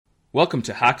Welcome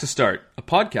to Hack to Start, a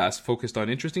podcast focused on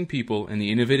interesting people and the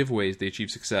innovative ways they achieve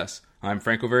success. I'm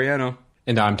Franco Veriano.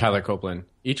 And I'm Tyler Copeland.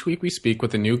 Each week we speak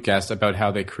with a new guest about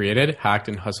how they created, hacked,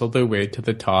 and hustled their way to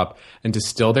the top and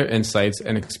distill their insights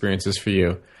and experiences for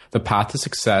you. The path to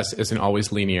success isn't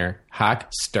always linear. Hack,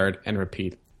 start, and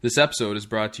repeat. This episode is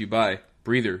brought to you by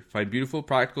Breather. Find beautiful,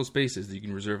 practical spaces that you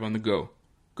can reserve on the go.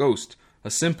 Ghost,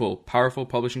 a simple, powerful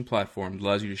publishing platform that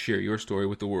allows you to share your story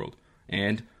with the world.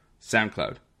 And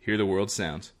SoundCloud. Hear the world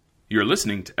sounds. You're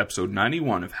listening to episode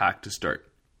 91 of Hack to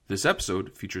Start. This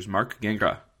episode features Marc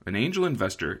Gingras, an angel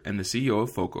investor and the CEO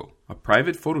of Foco, a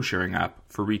private photo sharing app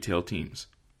for retail teams.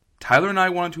 Tyler and I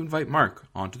wanted to invite Marc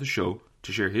onto the show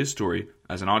to share his story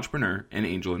as an entrepreneur and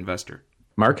angel investor.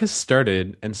 Marc has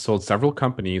started and sold several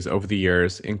companies over the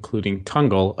years, including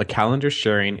Tungle, a calendar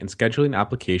sharing and scheduling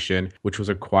application, which was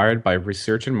acquired by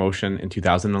Research in Motion in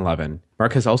 2011.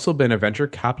 Marc has also been a venture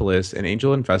capitalist and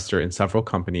angel investor in several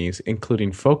companies,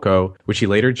 including Foco, which he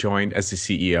later joined as the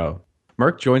CEO.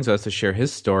 Marc joins us to share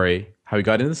his story, how he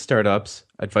got into startups,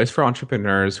 advice for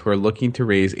entrepreneurs who are looking to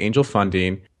raise angel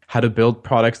funding, how to build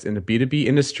products in the B2B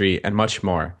industry, and much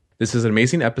more. This is an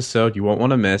amazing episode you won't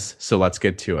want to miss, so let's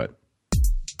get to it.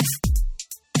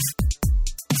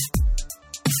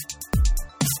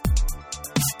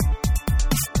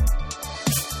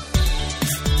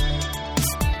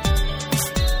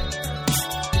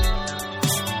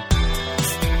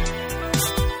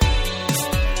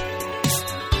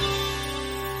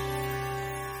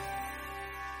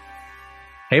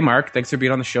 Hey, Marc, thanks for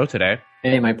being on the show today.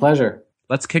 Hey, my pleasure.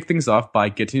 Let's kick things off by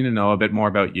getting to know a bit more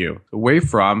about you. Where are you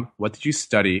from? What did you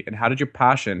study? And how did your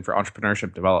passion for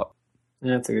entrepreneurship develop?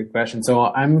 That's a good question. So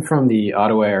I'm from the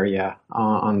Ottawa area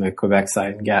on the Quebec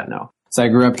side in Gatineau. So I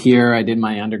grew up here. I did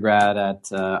my undergrad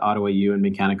at Ottawa U in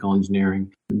mechanical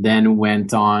engineering, then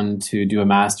went on to do a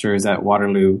master's at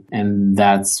Waterloo. And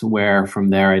that's where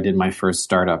from there I did my first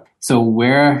startup. So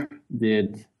where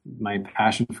did my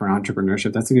passion for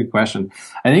entrepreneurship? That's a good question.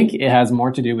 I think it has more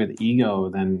to do with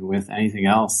ego than with anything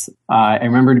else. I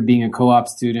remember being a co-op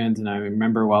student, and I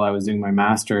remember while I was doing my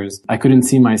master's, I couldn't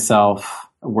see myself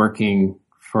working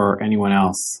for anyone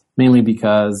else, mainly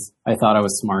because I thought I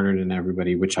was smarter than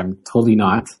everybody, which I'm totally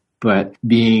not. But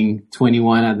being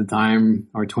 21 at the time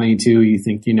or 22, you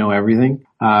think you know everything.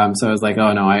 So I was like,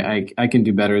 oh no, I can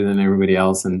do better than everybody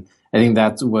else. And I think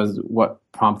that was what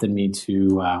prompted me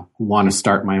to want to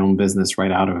start my own business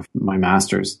right out of my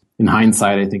master's. In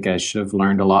hindsight, I think I should have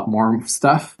learned a lot more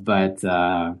stuff, but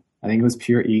I think it was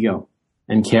pure ego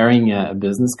and carrying a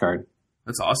business card.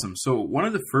 That's awesome. So one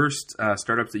of the first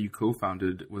startups that you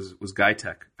co-founded was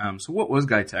GuyTech. So what was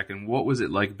GuyTech, and what was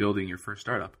it like building your first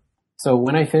startup? So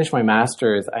when I finished my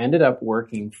master's, I ended up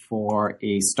working for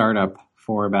a startup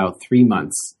for about 3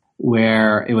 months,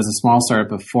 where it was a small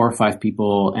startup of 4 or 5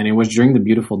 people, and it was during the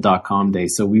beautiful .com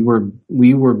days. So we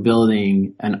were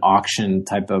building an auction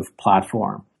type of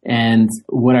platform. And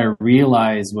what I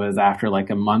realized was after like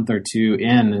a month or two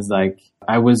in is like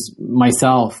I was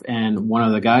myself and one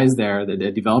of the guys there,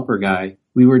 the developer guy,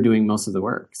 we were doing most of the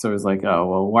work. So it was like, oh,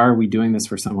 well, why are we doing this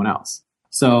for someone else?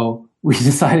 So we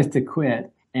decided to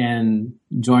quit and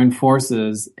join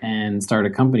forces and start a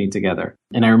company together.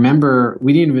 And I remember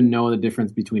we didn't even know the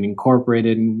difference between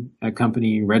incorporating a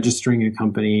company, registering a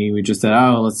company. We just said,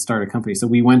 oh, let's start a company. So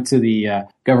we went to the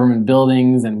government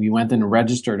buildings and we went and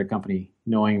registered a company,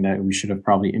 knowing that we should have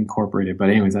probably incorporated. But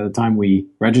anyways, at the time we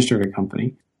registered a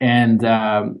company. And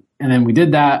then we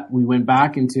did that. We went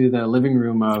back into the living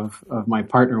room of my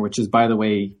partner, which is, by the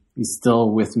way, he's still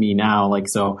with me now. Like,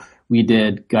 so we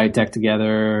did GuyTech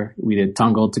together, we did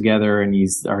Tungle together, and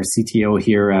he's our CTO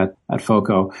here at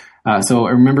Foco. So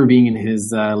I remember being in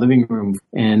his living room,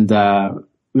 and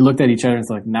we looked at each other and it's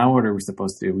like, now what are we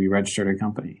supposed to do? We registered a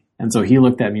company. And so he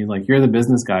looked at me like, you're the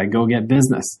business guy, go get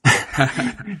business.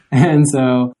 And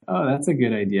so, oh, that's a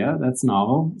good idea. That's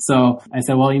novel. So I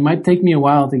said, well, it might take me a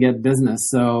while to get business.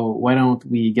 So why don't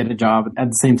we get a job? At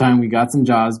the same time, we got some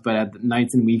jobs, but at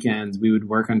nights and weekends, we would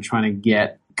work on trying to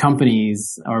get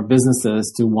companies or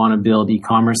businesses to want to build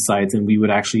e-commerce sites. And we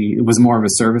would actually, it was more of a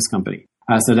service company.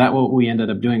 So that's what we ended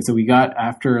up doing. So we got,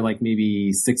 after like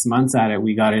maybe 6 months at it,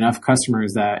 we got enough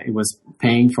customers that it was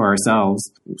paying for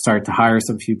ourselves. We started to hire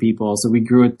some few people. So we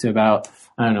grew it to about,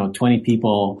 20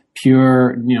 people,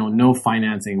 pure, no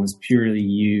financing. It was purely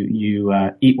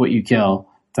you eat what you kill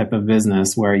type of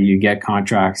business where you get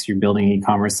contracts, you're building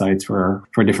e-commerce sites for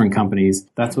different companies.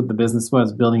 That's what the business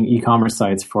was, building e-commerce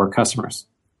sites for customers.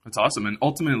 That's awesome. And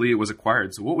ultimately it was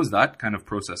acquired. So what was that kind of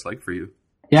process like for you?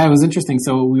 Yeah, it was interesting.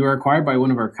 So we were acquired by one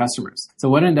of our customers. So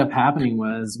what ended up happening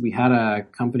was we had a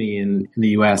company in the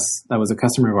US that was a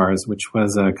customer of ours, which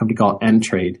was a company called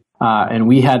Entrade. And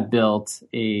we had built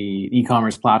a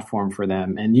e-commerce platform for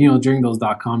them. And, you know, during those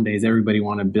 .com days, everybody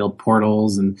wanted to build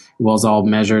portals, and it was all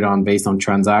measured on based on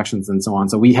transactions and so on.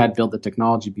 So we had built the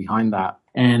technology behind that.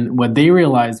 And what they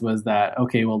realized was that,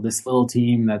 okay, well, this little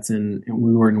team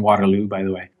we were in Waterloo, by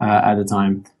the way, at the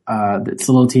time, this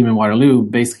little team in Waterloo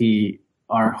basically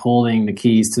are holding the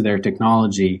keys to their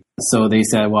technology. So they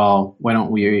said, well, why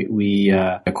don't we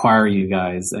acquire you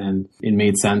guys? And it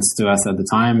made sense to us at the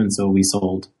time. And so we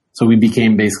sold. So we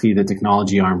became basically the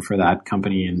technology arm for that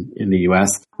company in the US,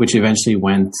 which eventually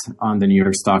went on the New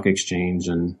York Stock Exchange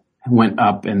and went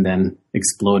up and then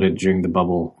exploded during the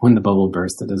bubble, when the bubble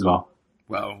bursted as well.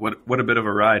 Wow, what a bit of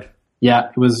a ride. Yeah,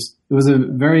 it was a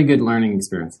very good learning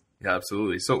experience. Yeah,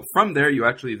 absolutely. So from there, you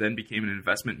actually then became an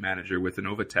investment manager with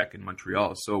Innovatech in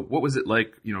Montreal. So what was it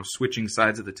like, you know, switching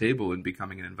sides of the table and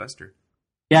becoming an investor?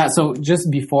 Yeah, so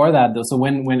just before that, though, so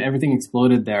when everything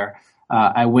exploded there,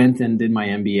 I went and did my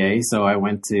MBA. So I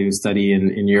went to study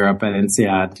in Europe at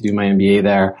INSEAD to do my MBA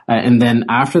there. And then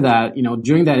after that, you know,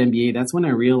 during that MBA, that's when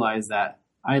I realized that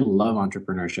I love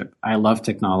entrepreneurship. I love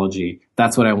technology.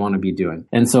 That's what I want to be doing.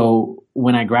 And so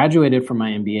when I graduated from my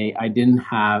MBA, I didn't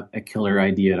have a killer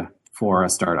idea for a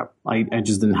startup. I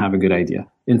just didn't have a good idea.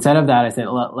 Instead of that, I said,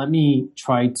 let me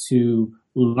try to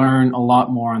learn a lot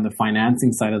more on the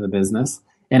financing side of the business,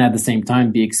 and at the same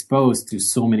time be exposed to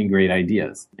so many great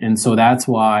ideas. And so that's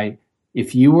why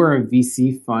if you were a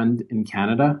VC fund in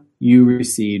Canada, you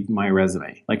received my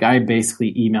resume. Like I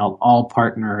basically emailed all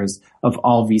partners of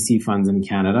all VC funds in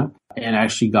Canada and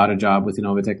actually got a job with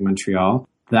Innovatech Montreal.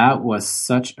 That was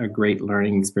such a great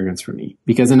learning experience for me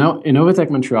because Innovatech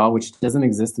Montreal, which doesn't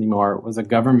exist anymore, was a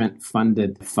government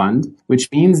funded fund, which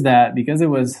means that because it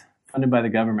was funded by the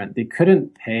government, they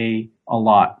couldn't pay a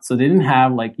lot. So they didn't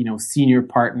have senior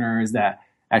partners that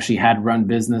actually had run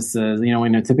businesses. You know,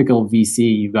 in a typical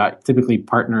VC, you've got typically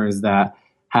partners that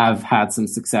have had some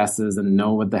successes and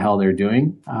know what the hell they're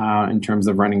doing in terms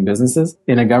of running businesses.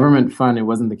 In a government fund, it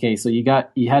wasn't the case. So you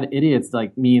had idiots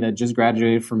like me that just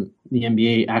graduated from the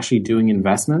MBA actually doing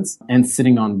investments and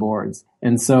sitting on boards.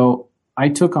 And so I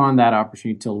took on that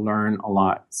opportunity to learn a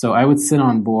lot. So I would sit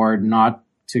on board, not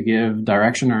to give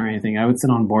direction or anything. I would sit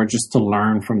on board just to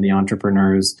learn from the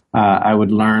entrepreneurs. I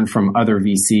would learn from other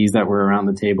VCs that were around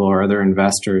the table or other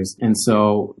investors. And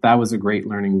so that was a great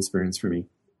learning experience for me.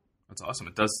 That's awesome.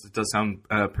 It does sound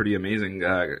pretty amazing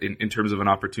in terms of an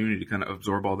opportunity to kind of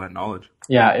absorb all that knowledge.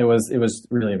 Yeah, it was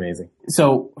really amazing.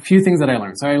 So a few things that I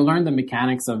learned. So I learned the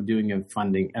mechanics of doing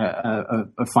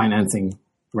a financing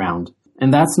round.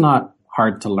 And that's not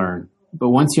hard to learn. But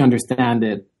once you understand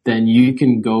it, then you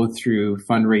can go through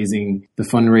the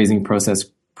fundraising process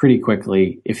pretty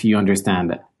quickly if you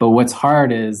understand it. But what's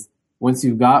hard is once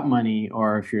you've got money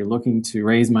or if you're looking to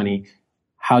raise money,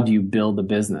 how do you build a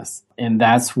business? And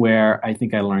that's where I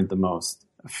think I learned the most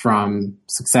from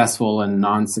successful and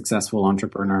non-successful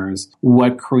entrepreneurs.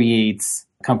 What creates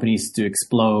companies to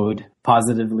explode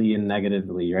positively and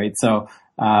negatively, right? So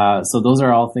those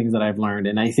are all things that I've learned.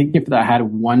 And I think if I had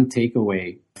one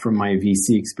takeaway from my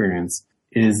VC experience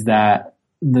is that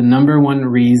the number one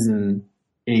reason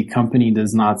a company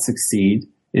does not succeed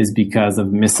is because of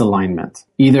misalignment.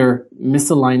 Either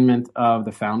misalignment of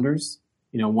the founders,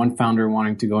 one founder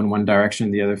wanting to go in one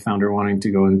direction, the other founder wanting to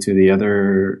go into the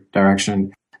other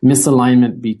direction.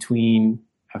 Misalignment between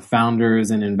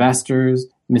founders and investors,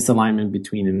 misalignment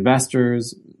between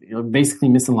investors, basically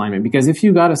misalignment. Because if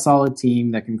you got a solid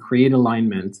team that can create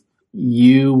alignment,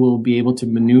 you will be able to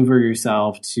maneuver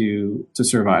yourself to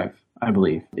survive, I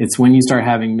believe. It's when you start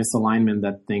having misalignment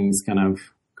that things kind of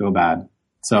go bad.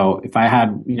 So if I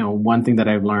had, one thing that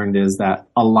I've learned is that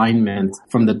alignment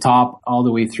from the top all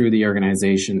the way through the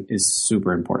organization is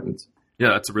super important. Yeah,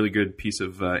 that's a really good piece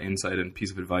of insight and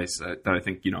piece of advice that I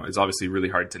think, is obviously really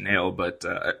hard to nail, but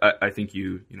I think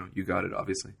you got it,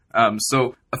 obviously.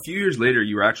 So a few years later,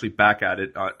 you were actually back at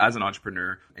it as an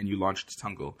entrepreneur and you launched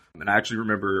Tungle. And I actually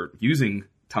remember using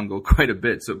Tungle quite a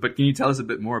bit. But can you tell us a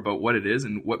bit more about what it is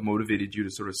and what motivated you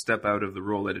to sort of step out of the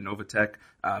role at Innovatech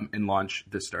and launch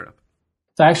this startup?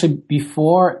 So actually,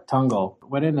 before Tungle,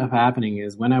 what ended up happening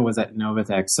is when I was at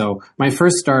Innovatech, so my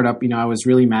first startup, I was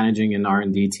really managing an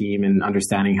R&D team and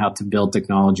understanding how to build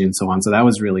technology and so on. So that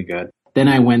was really good. Then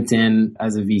I went in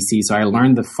as a VC. So I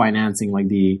learned the financing, like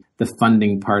the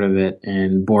funding part of it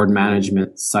and board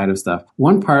management side of stuff.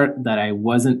 One part that I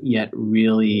wasn't yet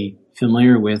really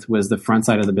familiar with was the front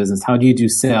side of the business. How do you do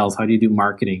sales? How do you do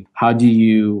marketing? How do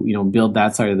you, build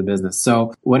that side of the business?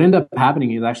 So what ended up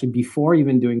happening is actually before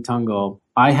even doing Tungle,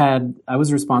 I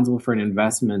was responsible for an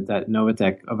investment at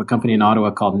Innovatech of a company in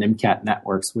Ottawa called Nimcat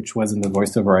Networks, which was in the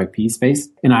voice over IP space.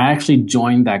 And I actually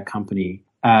joined that company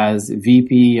as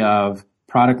VP of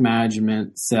product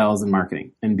management, sales, and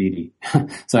marketing, and BD.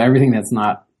 So everything that's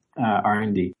not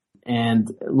R&D.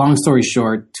 And long story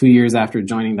short, 2 years after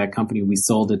joining that company, we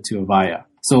sold it to Avaya.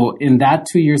 So in that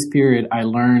 2 years period, I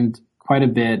learned quite a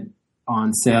bit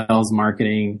on sales,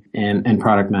 marketing, and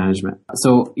product management.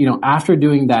 So, after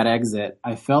doing that exit,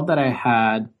 I felt that I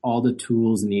had all the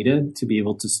tools needed to be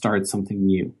able to start something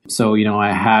new. So,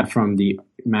 I had from the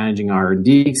managing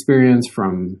R&D experience,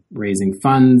 from raising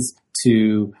funds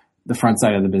to the front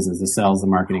side of the business, the sales, the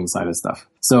marketing side of stuff.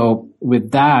 So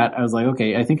with that, I was like,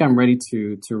 okay, I think I'm ready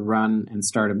to run and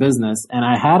start a business. And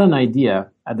I had an idea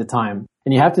at the time.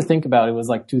 And you have to think about it was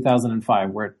like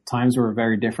 2005, where times were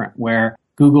very different, where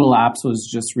Google Apps was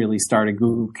just really started.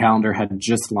 Google Calendar had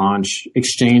just launched.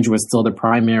 Exchange was still the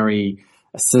primary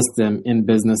system in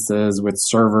businesses with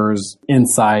servers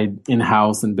inside,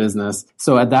 in-house in business.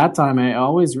 So at that time, I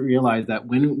always realized that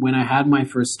when I had my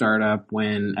first startup,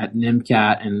 when at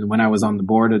Nimcat and when I was on the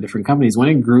board of different companies, when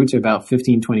it grew to about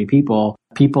 15, 20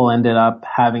 people ended up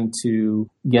having to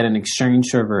get an Exchange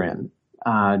server in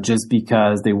just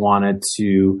because they wanted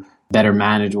to better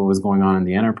manage what was going on in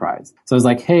the enterprise. So I was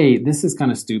like, hey, this is kind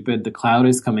of stupid. The cloud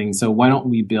is coming. So why don't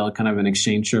we build kind of an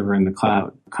Exchange server in the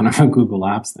cloud, kind of a Google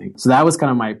Apps thing? So that was kind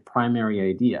of my primary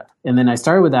idea. And then I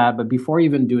started with that. But before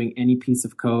even doing any piece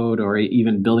of code or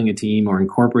even building a team or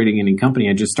incorporating any company,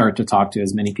 I just started to talk to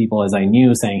as many people as I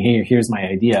knew saying, hey, here's my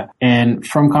idea. And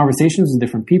from conversations with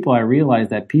different people, I realized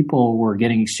that people were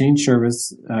getting Exchange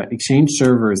servers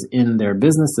in their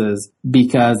businesses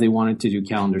because they wanted to do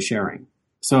calendar sharing.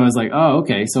 So I was like, oh,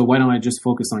 okay. So why don't I just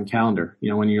focus on calendar?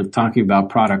 When you're talking about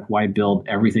product, why build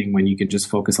everything when you could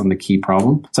just focus on the key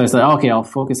problem? So I said, okay, I'll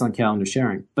focus on calendar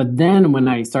sharing. But then when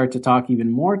I started to talk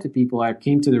even more to people, I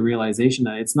came to the realization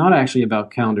that it's not actually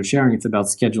about calendar sharing. It's about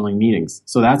scheduling meetings.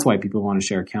 So that's why people want to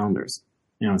share calendars.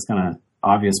 It's kind of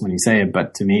obvious when you say it,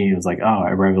 but to me, it was like, oh,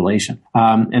 a revelation.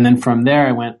 And then from there,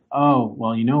 I went, oh,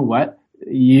 well, you know what?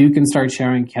 You can start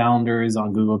sharing calendars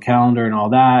on Google Calendar and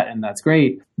all that, and that's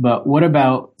great. But what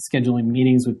about scheduling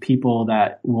meetings with people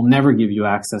that will never give you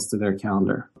access to their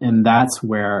calendar? And that's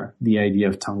where the idea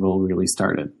of Tungle really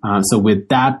started. So with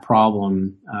that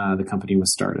problem, the company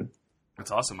was started. That's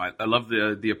awesome. I love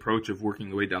the approach of working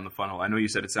your way down the funnel. I know you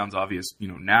said it sounds obvious,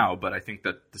 now, but I think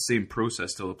that the same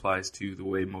process still applies to the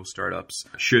way most startups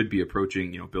should be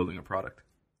approaching, building a product.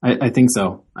 I think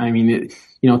so. I mean,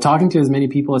 talking to as many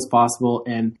people as possible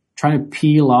and trying to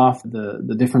peel off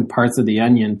the different parts of the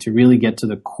onion to really get to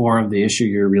the core of the issue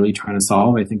you're really trying to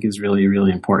solve, I think is really,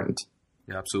 really important.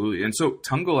 Yeah, absolutely. And so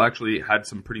Tungle actually had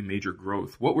some pretty major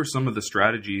growth. What were some of the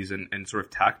strategies and sort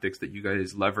of tactics that you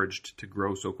guys leveraged to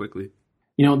grow so quickly?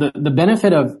 The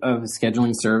benefit of a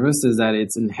scheduling service is that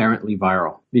it's inherently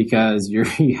viral because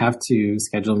you have to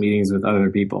schedule meetings with other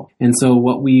people. And so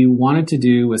what we wanted to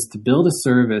do was to build a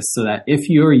service so that if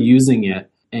you're using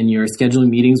it and you're scheduling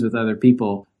meetings with other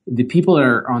people, the people that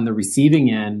are on the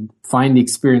receiving end find the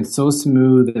experience so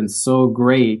smooth and so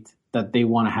great that they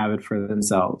want to have it for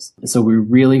themselves. So we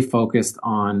really focused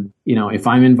on, if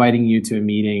I'm inviting you to a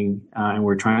meeting and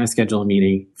we're trying to schedule a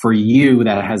meeting, for you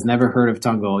that has never heard of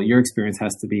Tungle, your experience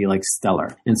has to be like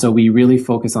stellar. And so we really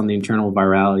focus on the internal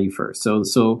virality first.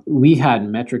 So we had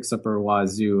metrics up our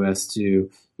wazoo as to,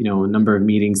 number of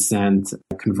meetings sent,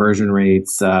 conversion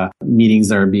rates, meetings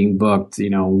that are being booked,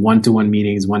 one-to-one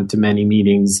meetings, one-to-many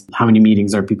meetings, how many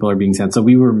meetings people are being sent. So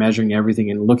we were measuring everything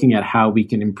and looking at how we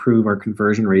can improve our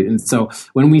conversion rate. And so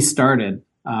when we started,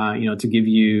 to give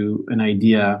you an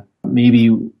idea, maybe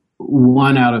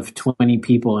 1 out of 20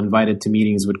 people invited to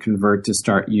meetings would convert to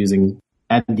start using.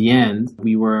 At the end,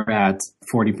 we were at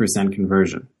 40%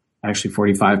 conversion, actually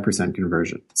 45%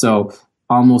 conversion. So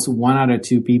almost 1 out of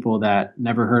 2 people that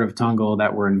never heard of Tungle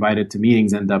that were invited to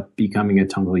meetings end up becoming a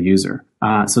Tungle user.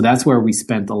 So that's where we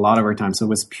spent a lot of our time. So it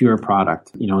was pure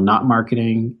product, not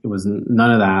marketing. It was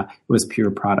none of that. It was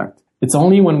pure product. It's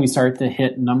only when we start to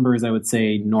hit numbers, I would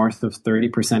say north of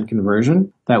 30%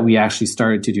 conversion, that we actually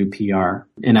started to do PR.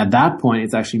 And at that point,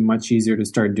 it's actually much easier to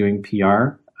start doing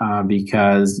PR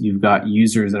because you've got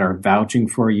users that are vouching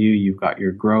for you. You've got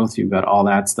your growth. You've got all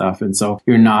that stuff. And so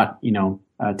you're not,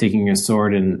 taking a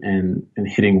sword and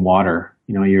hitting water.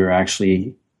 You're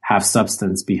actually have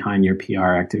substance behind your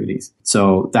PR activities.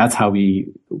 So that's how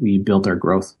we built our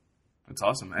growth. That's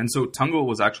awesome. And so Tungle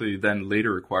was actually then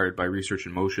later acquired by Research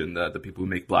in Motion, the people who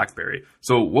make BlackBerry.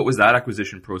 So what was that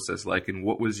acquisition process like, and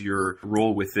what was your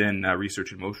role within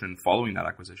Research in Motion following that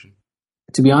acquisition?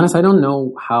 To be honest, I don't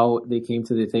know how they came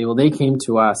to the table. They came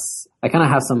to us. I kind of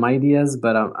have some ideas,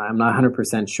 but I'm not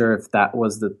 100% sure if that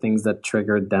was the things that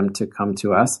triggered them to come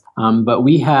to us. But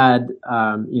we had,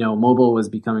 mobile was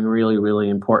becoming really, really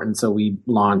important. So we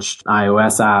launched an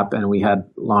iOS app and we had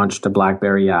launched a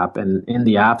BlackBerry app. And in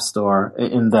the App Store,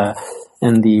 in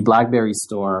the BlackBerry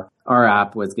store, our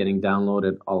app was getting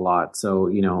downloaded a lot. So,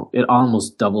 it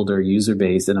almost doubled our user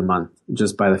base in a month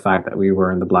just by the fact that we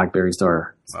were in the BlackBerry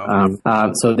store.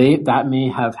 Wow. So that may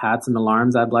have had some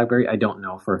alarms at BlackBerry. I don't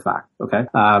know for a fact. Okay.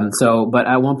 But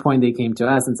at one point they came to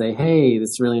us and say, hey,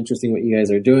 this is really interesting what you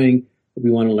guys are doing.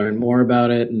 We want to learn more about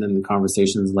it. And then the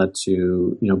conversations led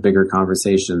to, bigger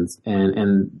conversations.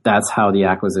 And that's how the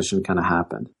acquisition kind of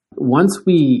happened. Once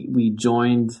we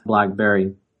joined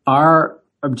BlackBerry, our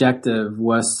objective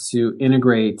was to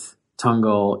integrate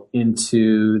Tungle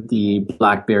into the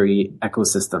BlackBerry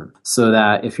ecosystem so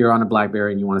that if you're on a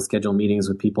BlackBerry and you want to schedule meetings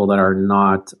with people that are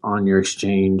not on your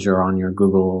Exchange or on your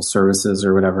Google services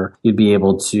or whatever, you'd be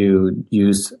able to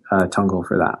use Tungle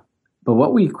for that. But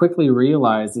what we quickly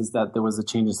realized is that there was a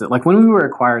change. Like when we were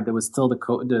acquired, there was still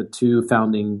the two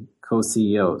founding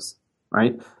co-CEOs,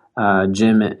 right?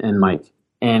 Jim and Mike.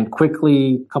 And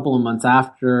quickly, a couple of months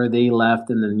after they left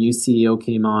and the new CEO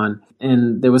came on,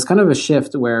 and there was kind of a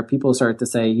shift where people started to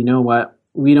say, you know what,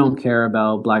 we don't care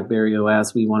about BlackBerry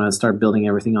OS. We want to start building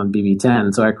everything on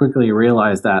BB10. So I quickly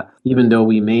realized that even though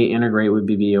we may integrate with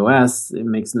BBOS, it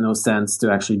makes no sense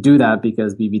to actually do that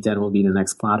because BB10 will be the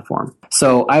next platform.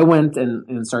 So I went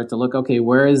and started to look, okay,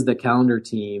 where is the calendar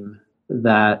team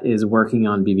that is working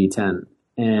on BB10?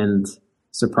 And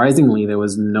surprisingly, there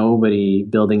was nobody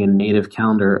building a native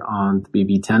calendar on the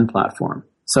BB10 platform.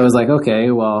 So I was like,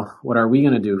 okay, well, what are we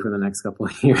going to do for the next couple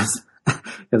of years?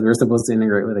 Because we're supposed to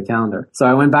integrate with a calendar. So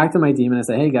I went back to my team and I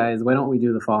said, hey guys, why don't we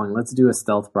do the following? Let's do a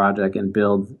stealth project and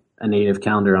build a native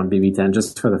calendar on BB10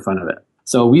 just for the fun of it.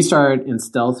 So we started in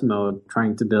stealth mode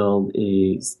trying to build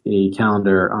a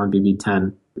calendar on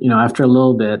BB10. After a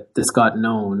little bit, this got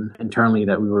known internally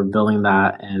that we were building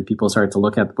that, and people started to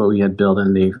look at what we had built,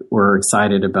 and they were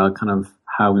excited about kind of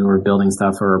how we were building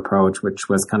stuff or approach, which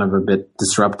was kind of a bit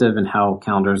disruptive in how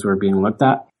calendars were being looked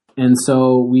at. And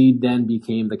so we then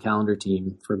became the calendar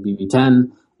team for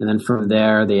BB10. And then from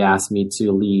there, they asked me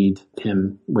to lead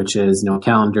PIM, which is,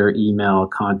 calendar, email,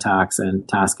 contacts, and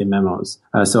task and memos.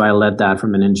 So I led that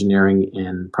from an engineering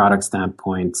and product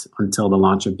standpoint until the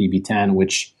launch of BB10,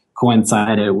 which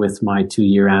coincided with my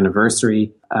 2-year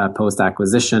anniversary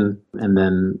post-acquisition, and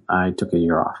then I took a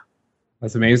year off.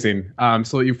 That's amazing.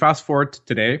 So you fast forward to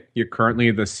today. You're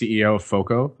currently the CEO of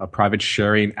Foco, a private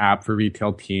sharing app for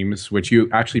retail teams, which you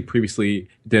actually previously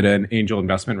did an angel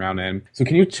investment round in. So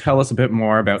can you tell us a bit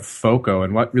more about Foco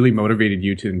and what really motivated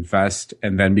you to invest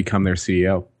and then become their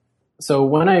CEO? So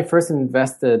when I first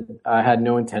invested, I had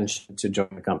no intention to join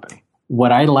the company.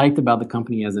 What I liked about the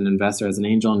company as an investor, as an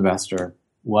angel investor,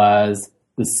 was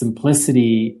the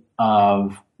simplicity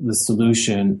of the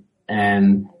solution,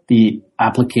 and the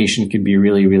application could be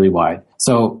really, really wide.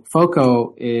 So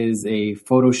Foco is a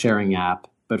photo sharing app,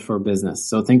 but for business.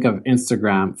 So think of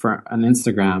Instagram for an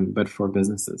Instagram, but for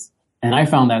businesses. And I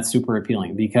found that super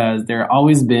appealing because there have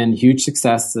always been huge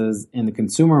successes in the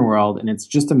consumer world, and it's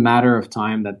just a matter of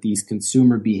time that these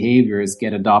consumer behaviors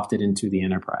get adopted into the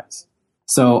enterprise.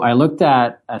 So I looked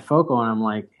at Foco and I'm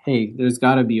like, hey, there's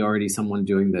got to be already someone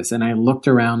doing this. And I looked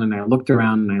around and I looked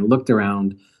around and I looked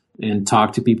around and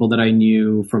talked to people that I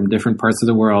knew from different parts of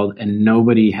the world, and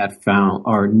nobody had found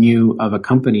or knew of a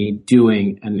company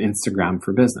doing an Instagram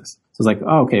for business. So I was like,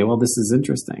 oh, okay, well, this is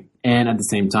interesting. And at the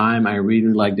same time, I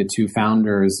really liked the two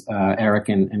founders, Eric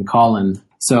and Colin.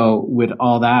 So with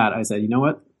all that, I said, you know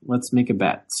what? Let's make a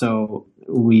bet. So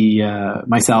we,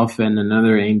 myself and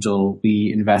another angel,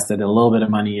 we invested a little bit of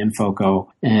money in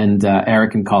Foco, and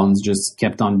Eric and Collins just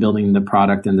kept on building the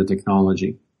product and the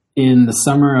technology. In the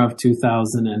summer of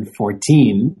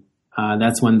 2014,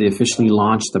 that's when they officially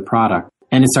launched the product.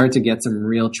 And it started to get some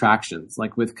real tractions,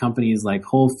 like with companies like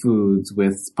Whole Foods,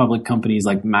 with public companies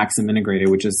like Maxim Integrated,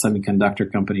 which is a semiconductor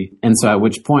company. And so at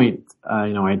which point,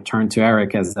 I turned to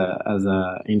Eric as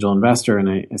a angel investor, and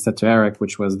I said to Eric,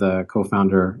 which was the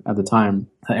co-founder at the time,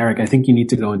 Eric, I think you need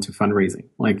to go into fundraising.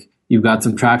 Like, you've got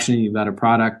some traction, you've got a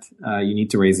product, you need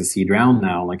to raise a seed round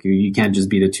now. Like, you can't just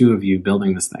be the two of you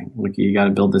building this thing. Like, you got to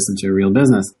build this into a real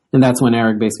business. And that's when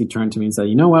Eric basically turned to me and said,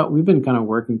 you know what, we've been kind of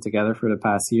working together for the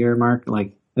past year, Mark.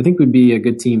 Like, I think we'd be a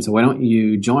good team, so why don't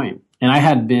you join? And I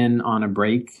had been on a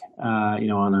break,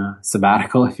 on a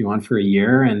sabbatical, if you want, for a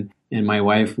year. And my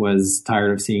wife was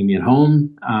tired of seeing me at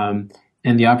home.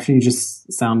 And the opportunity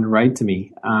just sounded right to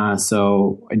me.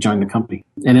 So I joined the company.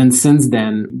 And then since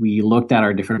then, we looked at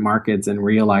our different markets and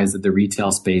realized that the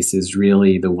retail space is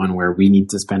really the one where we need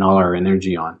to spend all our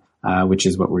energy on, which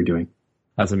is what we're doing.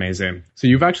 That's amazing. So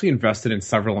you've actually invested in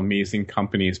several amazing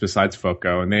companies besides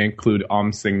Foco, and they include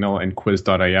OmSignal and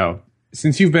Quiz.io.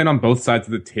 Since you've been on both sides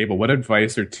of the table, what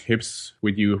advice or tips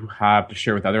would you have to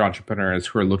share with other entrepreneurs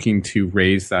who are looking to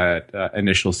raise that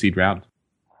initial seed round?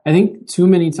 I think too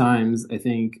many times,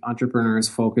 entrepreneurs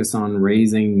focus on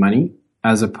raising money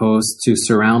as opposed to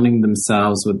surrounding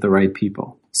themselves with the right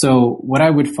people. So what I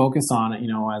would focus on,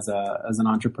 as an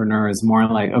entrepreneur is more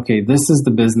like, okay, this is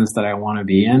the business that I want to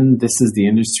be in. This is the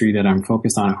industry that I'm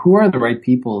focused on. Who are the right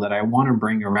people that I want to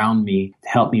bring around me to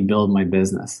help me build my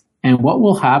business? And what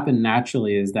will happen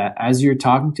naturally is that as you're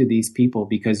talking to these people,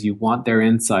 because you want their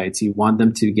insights, you want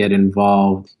them to get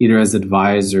involved either as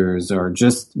advisors or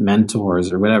just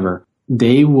mentors or whatever,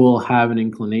 they will have an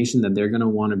inclination that they're going to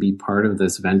want to be part of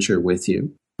this venture with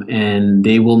you. And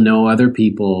they will know other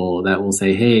people that will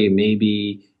say, hey,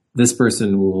 maybe this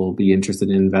person will be interested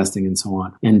in investing and so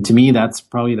on. And to me, that's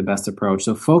probably the best approach.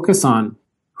 So focus on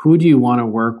who do you want to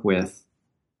work with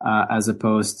as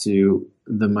opposed to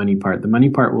the money part. The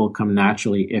money part will come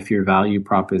naturally if your value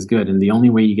prop is good. And the only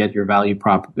way you get your value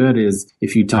prop good is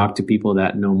if you talk to people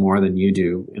that know more than you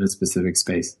do in a specific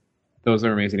space. Those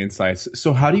are amazing insights.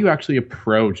 So how do you actually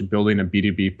approach building a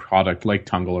B2B product like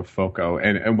Tungle or Foco?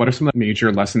 And what are some of the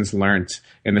major lessons learned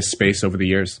in this space over the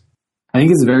years? I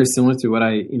think it's very similar to what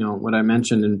I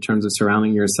mentioned in terms of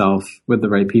surrounding yourself with the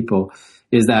right people.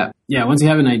 Is that, once you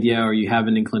have an idea or you have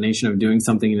an inclination of doing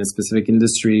something in a specific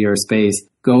industry or space,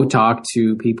 go talk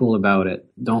to people about it.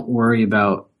 Don't worry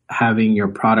about having your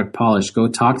product polished. Go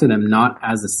talk to them not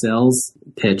as a sales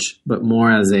pitch, but more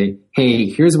as a, hey,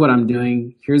 here's what I'm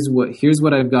doing. Here's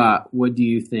what I've got. What do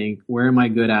you think? Where am I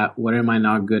good at? What am I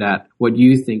not good at? What do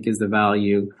you think is the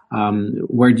value?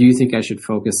 Where do you think I should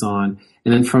focus on?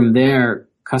 And then from there,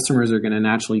 customers are going to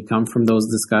naturally come from those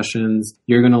discussions.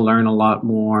 You're going to learn a lot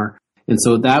more. And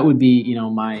so that would be,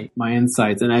 my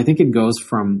insights. And I think it goes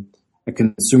from a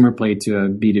consumer play to a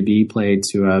B2B play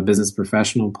to a business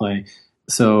professional play.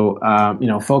 So,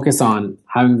 focus on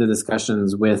having the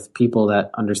discussions with people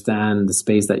that understand the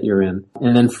space that you're in.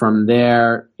 And then from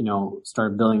there,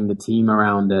 start building the team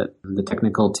around it, the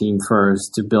technical team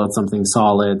first to build something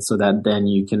solid so that then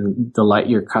you can delight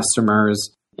your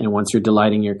customers. And once you're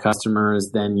delighting your customers,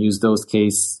 then use those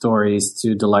case stories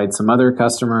to delight some other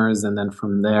customers. And then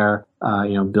from there,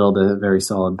 build a very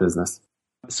solid business.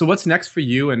 So what's next for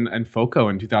you and Foco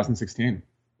in 2016?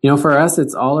 For us,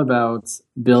 it's all about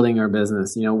building our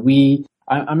business.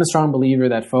 I'm a strong believer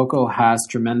that Foco has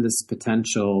tremendous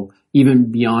potential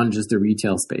even beyond just the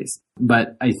retail space.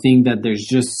 But I think that there's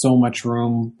just so much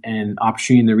room and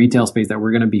opportunity in the retail space that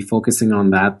we're going to be focusing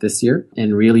on that this year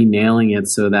and really nailing it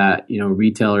so that,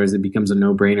 retailers, it becomes a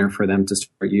no-brainer for them to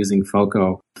start using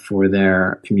Foco for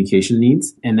their communication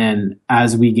needs. And then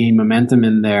as we gain momentum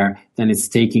in there, then it's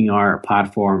taking our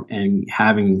platform and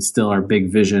having still our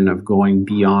big vision of going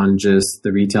beyond just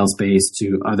the retail space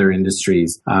to other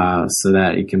industries, so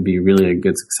that it can be really a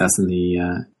good success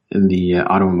in the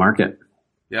auto market.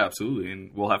 Yeah, absolutely,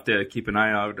 and we'll have to keep an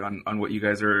eye out on what you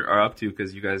guys are up to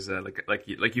because you guys,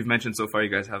 like you've mentioned so far, you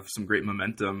guys have some great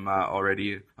momentum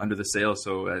already under the sail.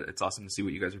 So it's awesome to see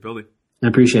what you guys are building. I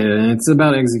appreciate it, and it's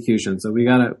about execution. So we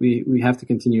have to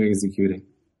continue executing.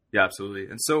 Yeah, absolutely.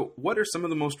 And so, what are some of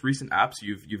the most recent apps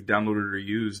you've downloaded or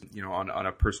used, on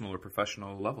a personal or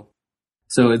professional level?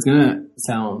 So it's going to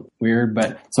sound weird,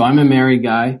 so I'm a married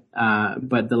guy,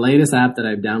 but the latest app that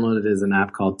I've downloaded is an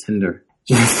app called Tinder.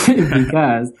 Just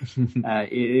because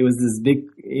it was this big,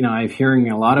 I'm hearing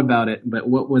a lot about it, but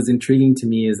what was intriguing to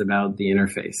me is about the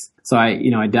interface. So I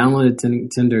downloaded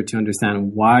Tinder to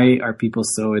understand why are people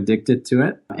so addicted to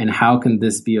it and how can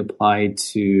this be applied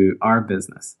to our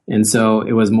business. And so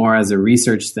it was more as a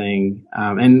research thing.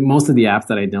 And most of the apps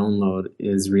that I download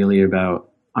is really about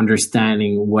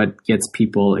understanding what gets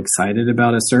people excited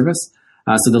about a service.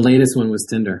 So the latest one was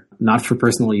Tinder, not for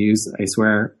personal use. I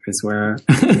swear,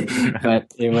 but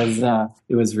it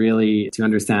was really to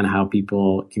understand how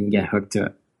people can get hooked to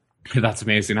it. That's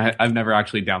amazing. I've never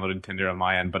actually downloaded Tinder on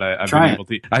my end, but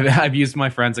I've used my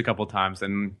friends a couple of times,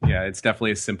 and yeah, it's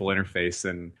definitely a simple interface,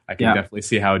 and I can definitely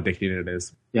see how addicting it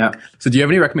is. Yeah. So do you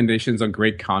have any recommendations on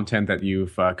great content that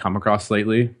you've come across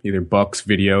lately, either books,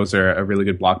 videos, or a really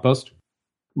good blog post?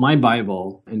 My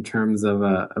Bible, in terms of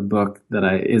a book that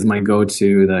is my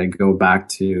go-to that I go back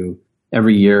to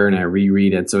every year and I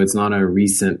reread it. So it's not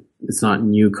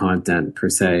new content per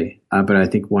se, but I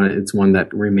think it's one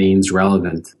that remains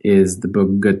relevant is the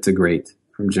book Good to Great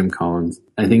from Jim Collins.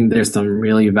 I think there's some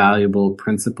really valuable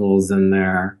principles in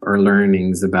there or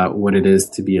learnings about what it is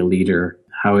to be a leader,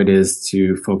 how it is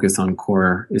to focus on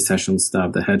core essential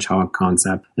stuff, the hedgehog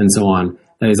concept, and so on.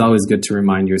 That is always good to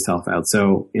remind yourself out.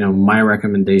 So, my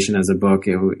recommendation as a book,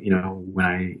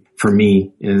 for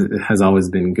me, it has always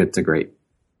been good to great.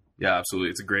 Yeah, absolutely.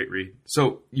 It's a great read.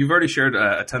 So you've already shared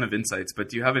a ton of insights, but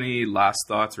do you have any last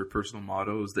thoughts or personal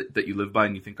mottos that you live by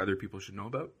and you think other people should know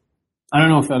about? I don't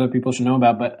know if other people should know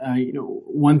about, but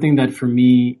one thing that for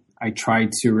me, I try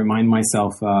to remind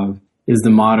myself of is the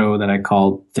motto that I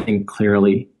call think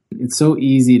clearly. It's so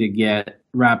easy to get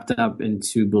wrapped up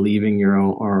into believing your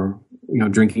own or,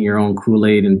 drinking your own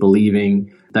Kool-Aid and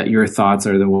believing that your thoughts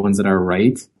are the ones that are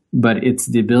right. But it's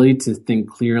the ability to think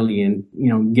clearly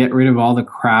and, get rid of all the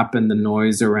crap and the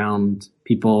noise around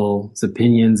people's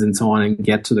opinions and so on and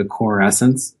get to the core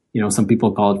essence. Some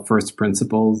people call it first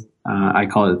principles. I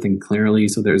call it think clearly.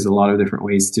 So there's a lot of different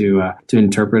ways to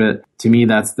interpret it. To me,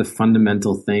 that's the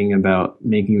fundamental thing about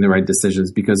making the right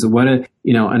decisions, because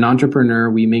an entrepreneur,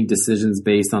 we make decisions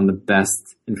based on the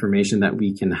best information that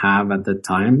we can have at the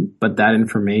time, but that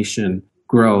information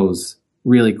grows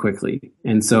really quickly.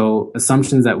 And so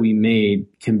assumptions that we made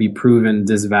can be proven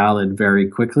disvalid very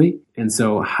quickly. And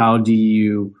so how do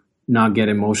you not get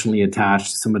emotionally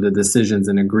attached to some of the decisions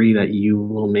and agree that you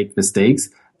will make mistakes,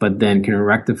 but then can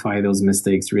rectify those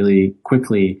mistakes really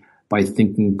quickly by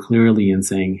thinking clearly and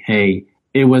saying, hey,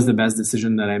 it was the best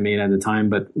decision that I made at the time,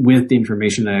 but with the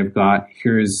information that I've got,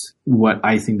 here's what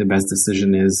I think the best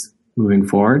decision is moving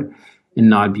forward, and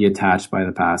not be attached by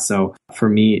the past. So for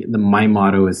me, my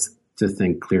motto is to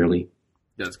think clearly.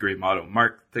 That's a great motto.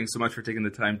 Mark, thanks so much for taking the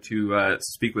time to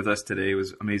speak with us today. It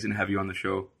was amazing to have you on the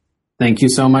show. Thank you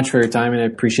so much for your time, and I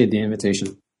appreciate the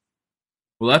invitation.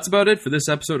 Well, that's about it for this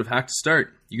episode of Hack to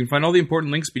Start. You can find all the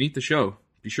important links beneath the show.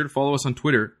 Be sure to follow us on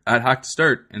Twitter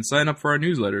 @HackToStart and sign up for our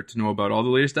newsletter to know about all the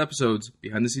latest episodes,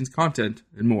 behind-the-scenes content,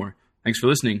 and more. Thanks for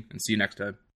listening, and see you next time.